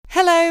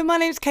Hello, my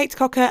name's Kate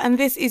Cocker and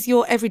this is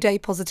your Everyday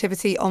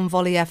Positivity on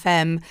Volley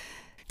FM.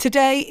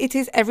 Today it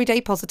is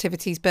Everyday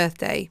Positivity's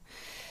birthday.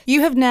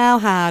 You have now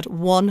had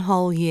one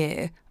whole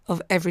year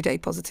of Everyday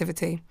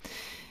Positivity.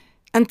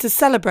 And to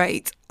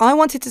celebrate, I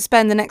wanted to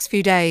spend the next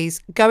few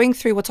days going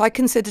through what I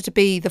consider to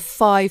be the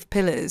 5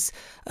 pillars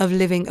of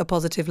living a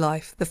positive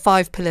life, the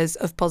 5 pillars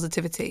of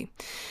positivity.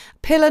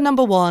 Pillar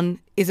number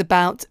 1 is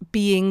about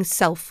being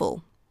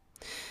selfful.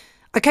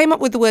 I came up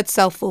with the word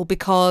selfful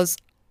because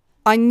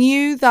I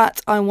knew that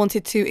I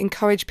wanted to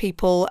encourage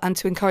people and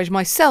to encourage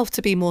myself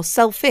to be more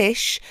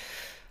selfish,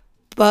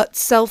 but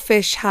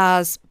selfish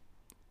has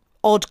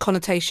odd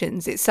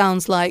connotations. It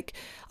sounds like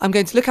I'm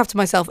going to look after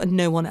myself and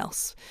no one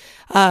else.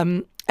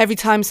 Every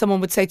time someone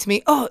would say to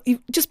me, "Oh,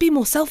 you just be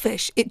more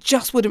selfish," it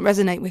just wouldn't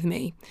resonate with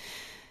me.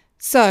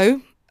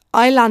 So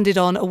I landed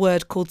on a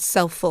word called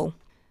selfful.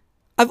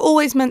 I've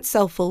always meant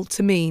selfful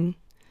to mean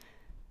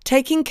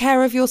taking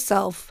care of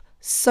yourself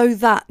so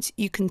that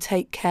you can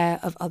take care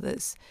of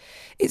others.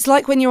 It's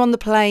like when you're on the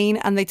plane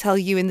and they tell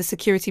you in the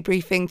security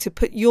briefing to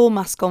put your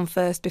mask on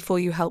first before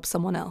you help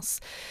someone else.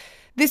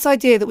 This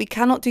idea that we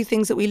cannot do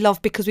things that we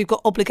love because we've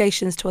got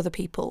obligations to other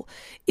people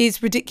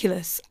is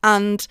ridiculous.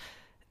 And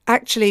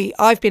actually,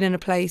 I've been in a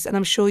place, and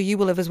I'm sure you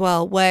will have as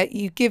well, where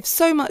you give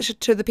so much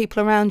to the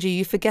people around you,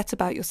 you forget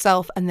about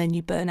yourself, and then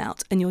you burn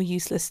out and you're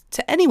useless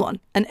to anyone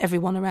and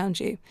everyone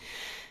around you.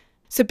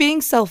 So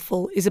being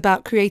selfful is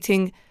about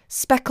creating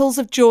speckles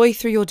of joy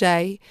through your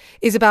day,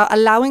 is about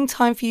allowing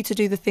time for you to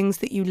do the things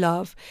that you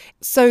love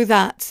so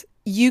that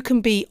you can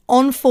be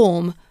on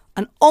form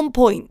and on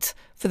point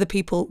for the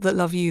people that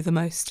love you the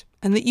most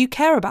and that you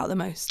care about the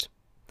most.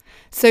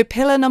 So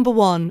pillar number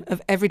 1 of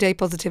Everyday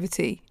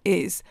Positivity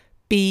is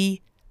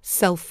be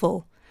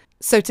selfful.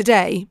 So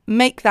today,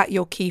 make that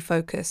your key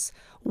focus.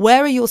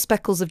 Where are your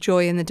speckles of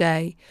joy in the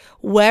day?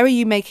 Where are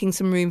you making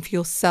some room for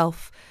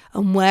yourself?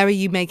 And where are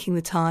you making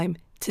the time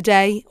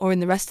today or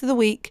in the rest of the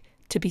week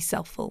to be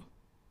selfful?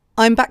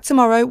 I'm back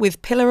tomorrow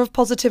with Pillar of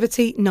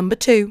Positivity number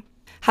 2.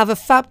 Have a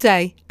fab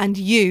day and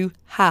you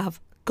have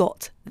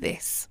got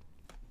this.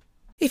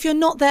 If you're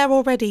not there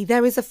already,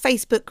 there is a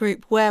Facebook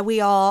group where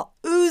we are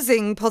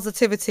oozing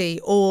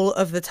positivity all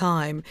of the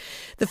time.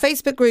 The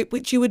Facebook group,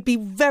 which you would be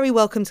very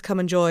welcome to come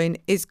and join,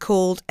 is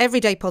called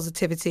Everyday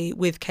Positivity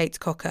with Kate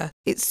Cocker.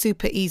 It's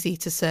super easy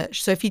to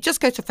search. So if you just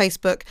go to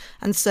Facebook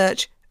and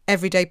search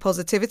Everyday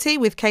Positivity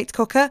with Kate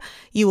Cocker,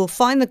 you will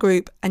find the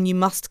group and you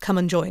must come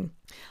and join.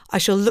 I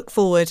shall look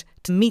forward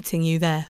to meeting you there.